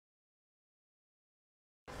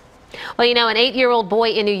Well, an 8-year-old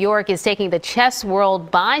boy in New York is taking the chess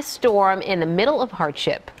world by storm in the middle of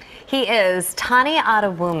hardship. He is Tani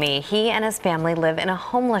Adewumi. He and his family live in a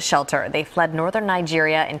homeless shelter. They fled northern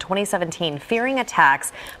Nigeria in 2017, fearing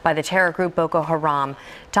attacks by the terror group Boko Haram.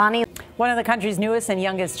 Tani, one of the country's newest and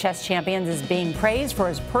youngest chess champions, is being praised for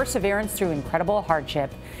his perseverance through incredible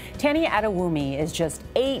hardship. Tani Adewumi is just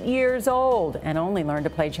 8 years old and only learned to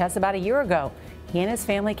play chess about a year ago. He and his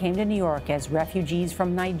family came to New York as refugees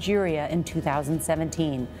from Nigeria in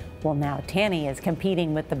 2017. Well, now Tani is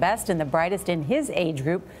competing with the best and the brightest in his age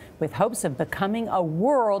group with hopes of becoming a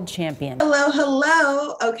world champion.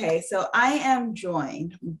 Hello. Okay, so I am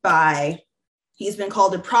joined by, he's been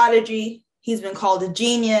called a prodigy. He's been called a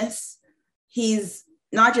genius. He's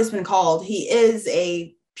not just been called, he is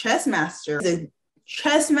a chess master. He's a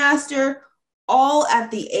chess master, all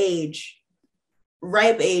at the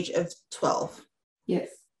ripe age of 12. Yes.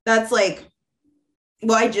 That's like,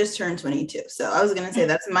 well, I just turned 22. So I was going to say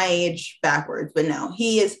that's my age backwards, but no,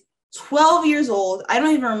 he is 12 years old. I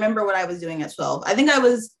don't even remember what I was doing at 12. I think I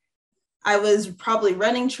was probably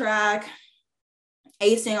running track,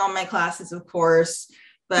 acing all my classes, of course,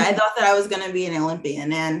 but I thought that I was going to be an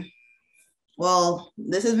Olympian. And well,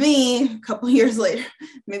 this is me a couple years later,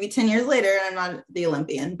 maybe 10 years later, and I'm not the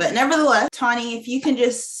Olympian. But nevertheless, Tani, if you can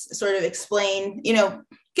just sort of explain,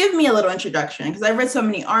 give me a little introduction, because I've read so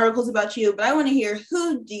many articles about you, but I want to hear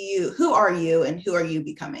who are you and who are you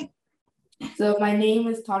becoming? So my name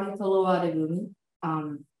is Tanitoluwa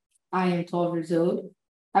Adewumi. I am 12 years old.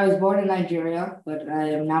 I was born in Nigeria, but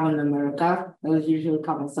I am now in America. I was usually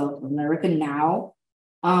call myself American now.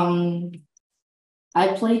 I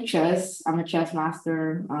play chess. I'm a chess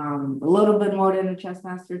master, a little bit more than a chess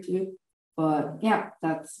master too. But yeah,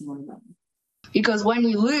 that's more about me. Because when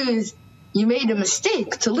you lose, you made a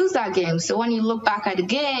mistake to lose that game. So when you look back at the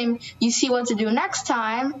game, you see what to do next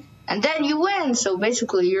time, and then you win. So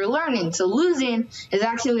basically, you're learning. So losing is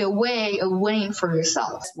actually a way of winning for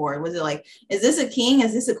yourself. Was it like, is this a king?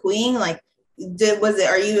 Is this a queen? Like,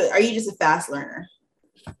 are you just a fast learner?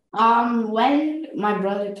 When my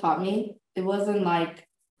brother taught me, it wasn't like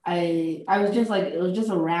I was just like, it was just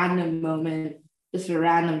a random moment, just a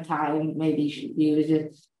random time. Maybe he was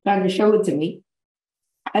just trying to show it to me.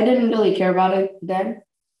 I didn't really care about it then.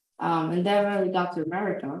 And then when we got to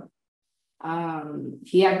America,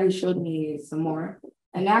 he actually showed me some more,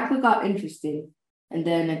 and I actually got interested. And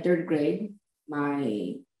then in third grade,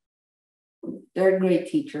 my third grade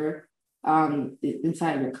teacher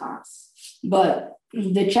inside the class, but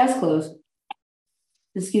the chess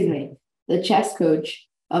coach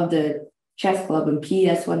of the chess club in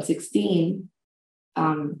PS 116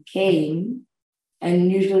 came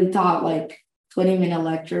and usually taught like 20-minute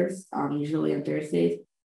lectures, usually on Thursdays.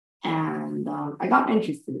 And I got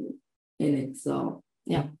interested in it. So,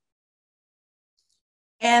 yeah.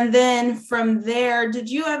 And then from there, did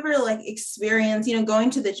you ever experience,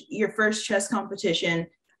 going to your first chess competition?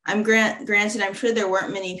 Granted, I'm sure there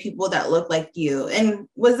weren't many people that looked like you. And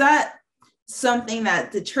was that something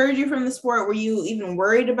that deterred you from the sport? Were you even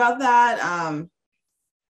worried about that?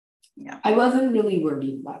 Yeah. I wasn't really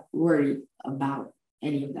worried about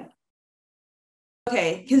any of that.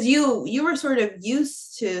 Okay, because you were sort of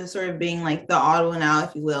used to sort of being like the odd one out,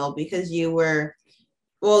 if you will, because your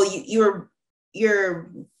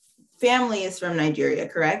family is from Nigeria,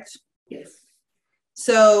 correct? Yes.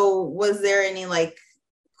 So was there any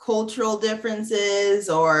cultural differences,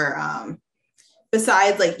 or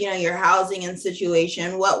besides your housing and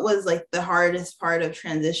situation, what was the hardest part of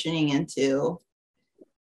transitioning into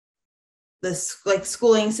the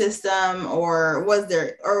schooling system, or was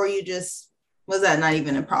that not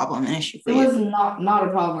even a problem, an issue for you? It was not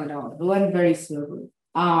a problem at all. It went very smoothly.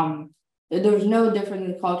 There was no difference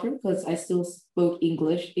in culture because I still spoke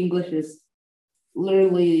English. English is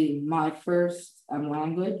literally my first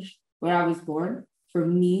language where I was born for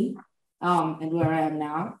me, and where I am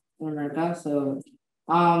now in America. So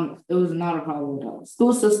it was not a problem at all.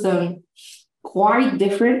 School system, quite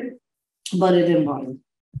different, but it didn't bother me.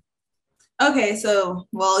 Okay, so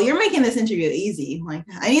you're making this interview easy.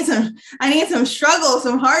 I need some struggle,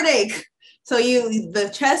 some heartache. So the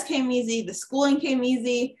chess came easy, the schooling came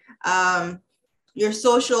easy, your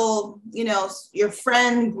social, your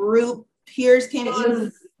friend group, peers came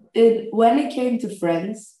easy. When it came to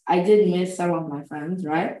friends, I did miss some of my friends,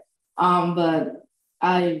 right? But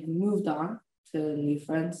I moved on to new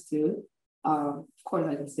friends too. Of course,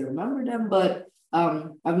 I can still remember them, but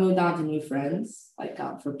I've moved on to new friends,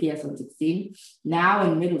 for PS 116, now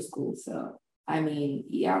in middle school. So, I mean,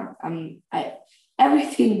 yeah,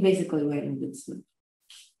 everything basically went in good swing.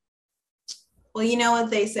 Well, you know what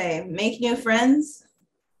they say, make new friends,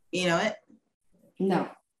 You know it? No.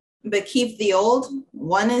 But keep the old.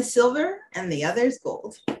 One is silver and the other is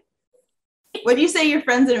gold. Would you say your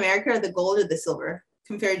friends in America are the gold or the silver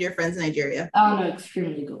compared to your friends in Nigeria? Oh no,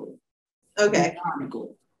 extremely gold. Okay. Beyond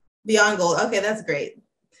gold. Beyond gold. Okay, that's great.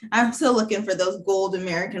 I'm still looking for those gold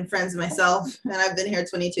American friends myself, and I've been here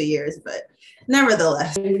 22 years, but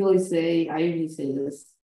nevertheless. I usually say this.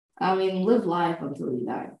 I mean, live life until you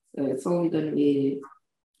die. So it's only going to be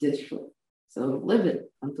this short. So live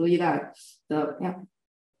it until you die. So yeah.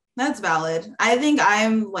 That's valid. I think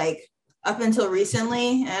I'm like, up until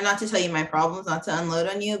recently, and not to tell you my problems, not to unload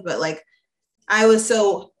on you, but like I was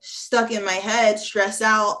so stuck in my head, stressed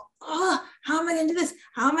out. Oh, how am I going to do this?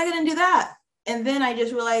 How am I going to do that? And then I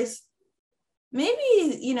just realized maybe,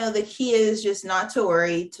 the key is just not to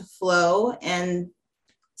worry, to flow and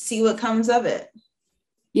see what comes of it.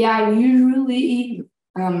 Yeah, usually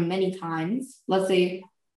many times, let's say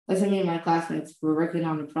me and my classmates were working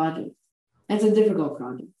on a project. It's a difficult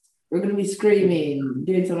project. We're going to be screaming,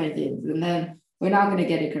 doing so many things, and then we're not going to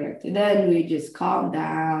get it correct. And then we just calm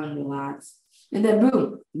down, relax, and then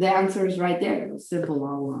boom, the answer is right there. It was simple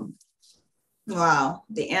all along. Wow,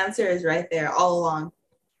 the answer is right there all along.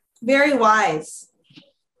 Very wise.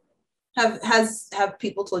 Have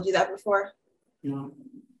people told you that before? No.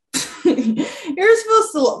 You're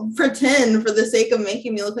supposed to pretend for the sake of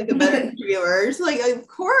making me look like a better interviewer. It's like, of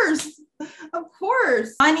course.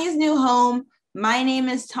 Tani's new home. My name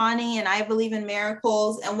is Tani, and I believe in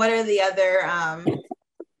miracles. And what are the other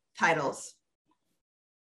titles?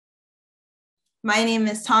 My name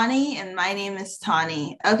is Tani, and my name is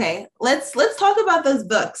Tani. Okay, let's talk about those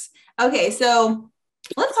books. Okay, so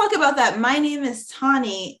let's talk about that. My name is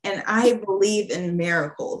Tani, and I believe in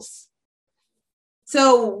miracles.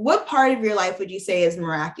 So what part of your life would you say is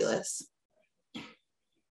miraculous?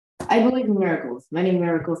 I believe in miracles. Many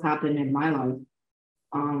miracles happen in my life,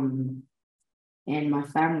 and my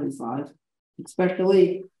family's life,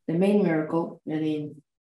 especially the main miracle in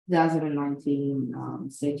 2019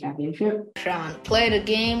 state championship. Play the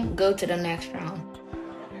game, go to the next round.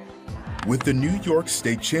 With the New York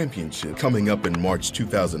State Championship coming up in March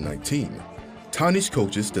 2019, Tani's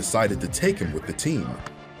coaches decided to take him with the team.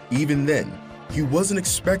 Even then, he wasn't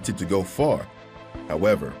expected to go far.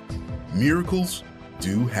 However, miracles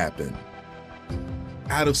do happen.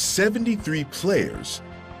 Out of 73 players,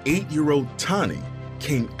 8-year-old Tani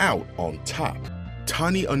came out on top.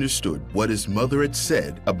 Tani understood what his mother had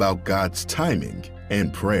said about God's timing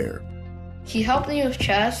and prayer. He helped me with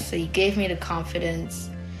chess, so he gave me the confidence.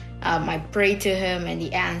 I prayed to him and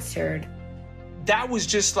he answered. That was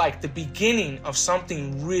just like the beginning of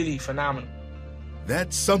something really phenomenal.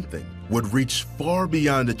 That something would reach far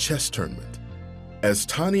beyond a chess tournament. As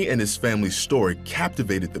Tani and his family's story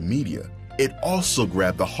captivated the media, it also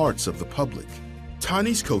grabbed the hearts of the public.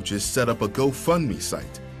 Tani's coaches set up a GoFundMe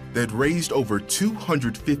site that raised over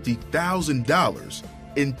 $250,000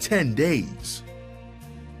 in 10 days.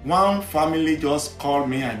 One family just called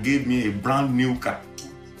me and gave me a brand new car.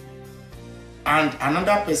 And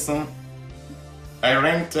another person, I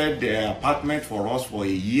rented the apartment for us for a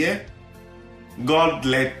year. God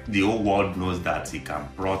let the whole world know that he can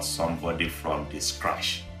brought somebody from the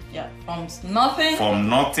scratch. Yeah, from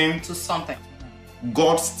nothing to something.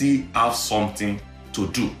 God still has something to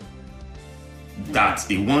do. That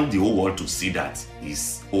he wants the whole world to see that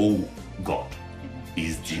he's God.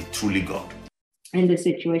 Is the truly God. In the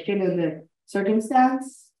situation, in the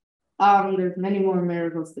circumstance, there's many more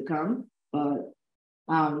miracles to come. But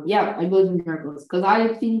yeah, I believe in miracles because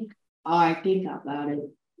I think about it.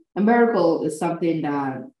 A miracle is something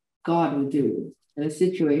that God would do in a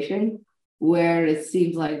situation where it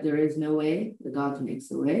seems like there is no way, that God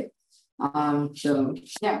makes a way. So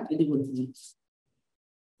yeah, I do believe in it.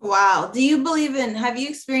 Wow. Do you believe have you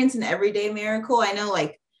experienced an everyday miracle? I know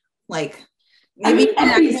like maybe you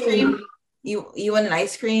want an ice cream. You want an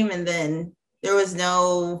ice cream and then there was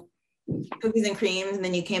no cookies and creams and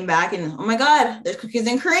then you came back and oh my God, there's cookies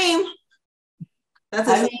and cream. That's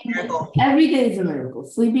a miracle. Every day is a miracle.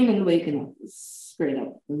 Sleeping and waking up is straight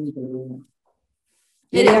up. It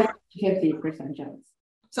is 50% chance.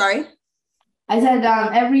 Sorry? I said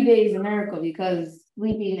every day is a miracle because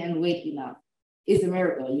sleeping and waking up is a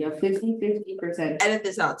miracle. You have 50%. Edit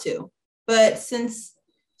this out too. But since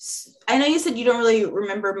I know you said you don't really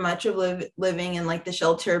remember much of living in like the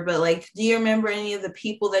shelter, but like, do you remember any of the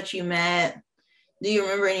people that you met? Do you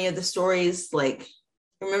remember any of the stories? Like,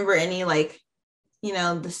 remember any like,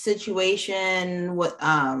 the situation? What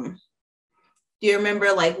do you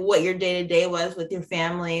remember like what your day-to-day was with your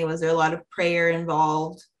family? Was there a lot of prayer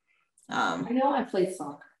involved? I know I played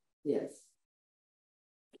soccer. Yes.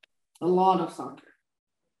 A lot of soccer.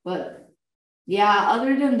 But yeah,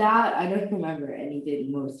 other than that, I don't remember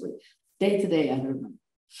anything mostly. Day to day, I don't remember.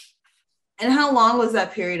 And how long was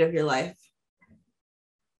that period of your life?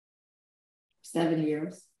 7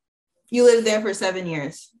 years. You lived there for 7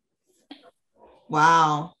 years.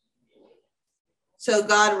 Wow. So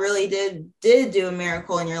God really did do a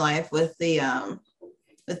miracle in your life with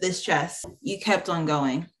this chess. You kept on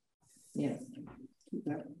going. Yes.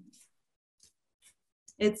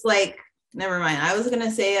 It's like, never mind. I was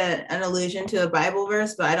gonna say an allusion to a Bible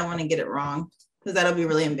verse, but I don't want to get it wrong because that'll be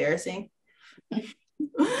really embarrassing.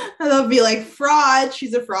 That'll be like fraud.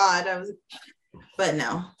 She's a fraud. But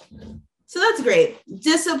no. So that's great.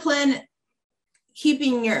 Discipline,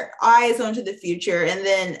 keeping your eyes onto the future, and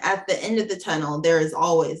then at the end of the tunnel, there is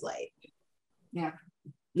always light. Yeah.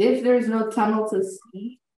 If there's no tunnel to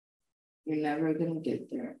see, you're never gonna get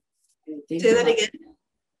there. Say that again.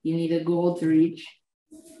 You need a goal to reach.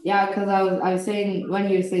 Yeah, because I was saying when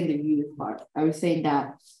you were saying the youth part, I was saying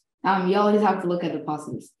that you always have to look at the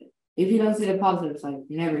positive side. If you don't see the positive side,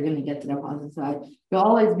 you're never gonna get to the positive side. You'll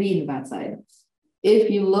always be in the bad side. If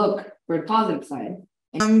you look for the positive side.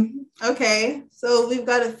 Okay, so we've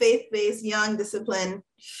got a faith-based, young, disciplined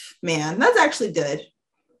man. That's actually good.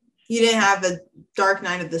 You didn't have a dark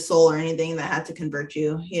night of the soul or anything that had to convert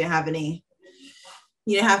you. You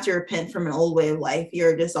didn't have to repent from an old way of life.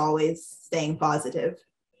 You're just always staying positive.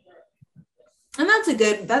 And that's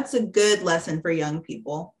a good lesson for young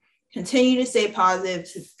people. Continue to stay positive,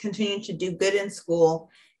 to continue to do good in school,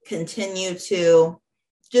 continue to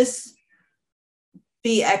just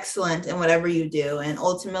be excellent in whatever you do, and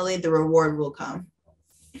ultimately the reward will come.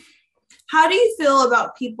 How do you feel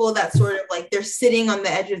about people that sort of like they're sitting on the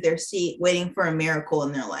edge of their seat waiting for a miracle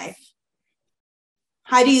in their life?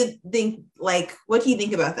 How do you think, like, what do you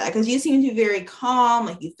think about that? Because you seem to be very calm,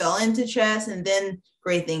 like you fell into chess and then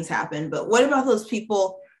great things happen. But what about those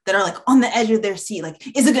people that are like on the edge of their seat? Like,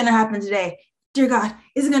 is it going to happen today? Dear God,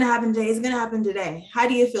 is it going to happen today? Is it going to happen today? How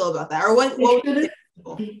do you feel about that? Or what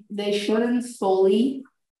they shouldn't solely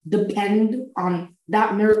depend on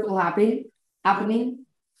that miracle happening.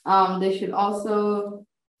 They should also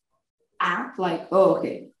act like, oh,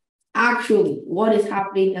 okay, actually, what is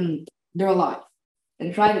happening in their life,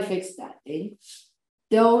 and try to fix that thing.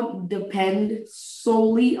 Don't depend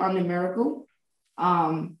solely on the miracle.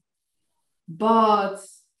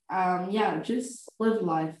 Just live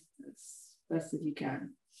life as best as you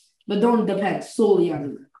can. But don't depend solely on the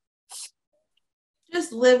miracle.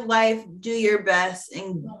 Just live life, do your best,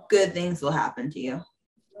 and good things will happen to you.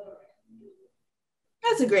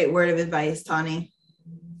 That's a great word of advice, Tani.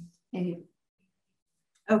 Thank you.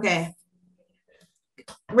 Okay.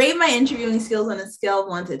 Rate my interviewing skills on a scale of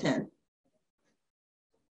 1 to 10.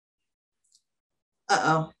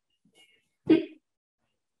 Uh-oh.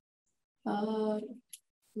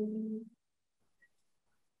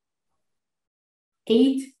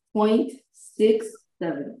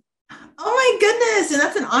 8.67. Oh my goodness, and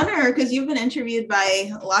that's an honor because you've been interviewed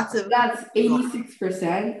by lots of. That's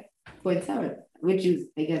 86.7, which is,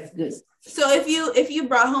 I guess, good. So if you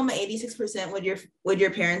brought home an 86%, would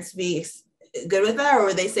your parents be good with that, or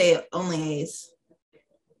would they say only A's?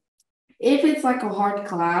 If it's like a hard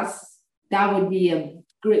class, that would be a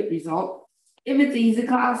great result. If it's an easy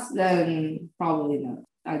class, then probably not.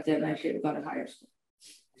 Then I should have got a higher score.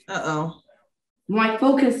 Uh-oh. My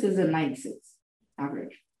focus is a 96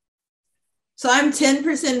 average. So I'm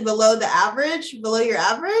 10% below the average, below your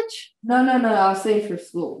average? No. I'll say for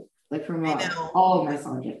school, like for all of my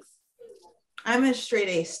subjects. I'm a straight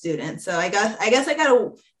A student, so I guess I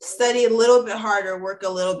gotta study a little bit harder, work a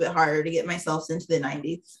little bit harder to get myself into the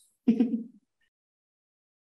 90s.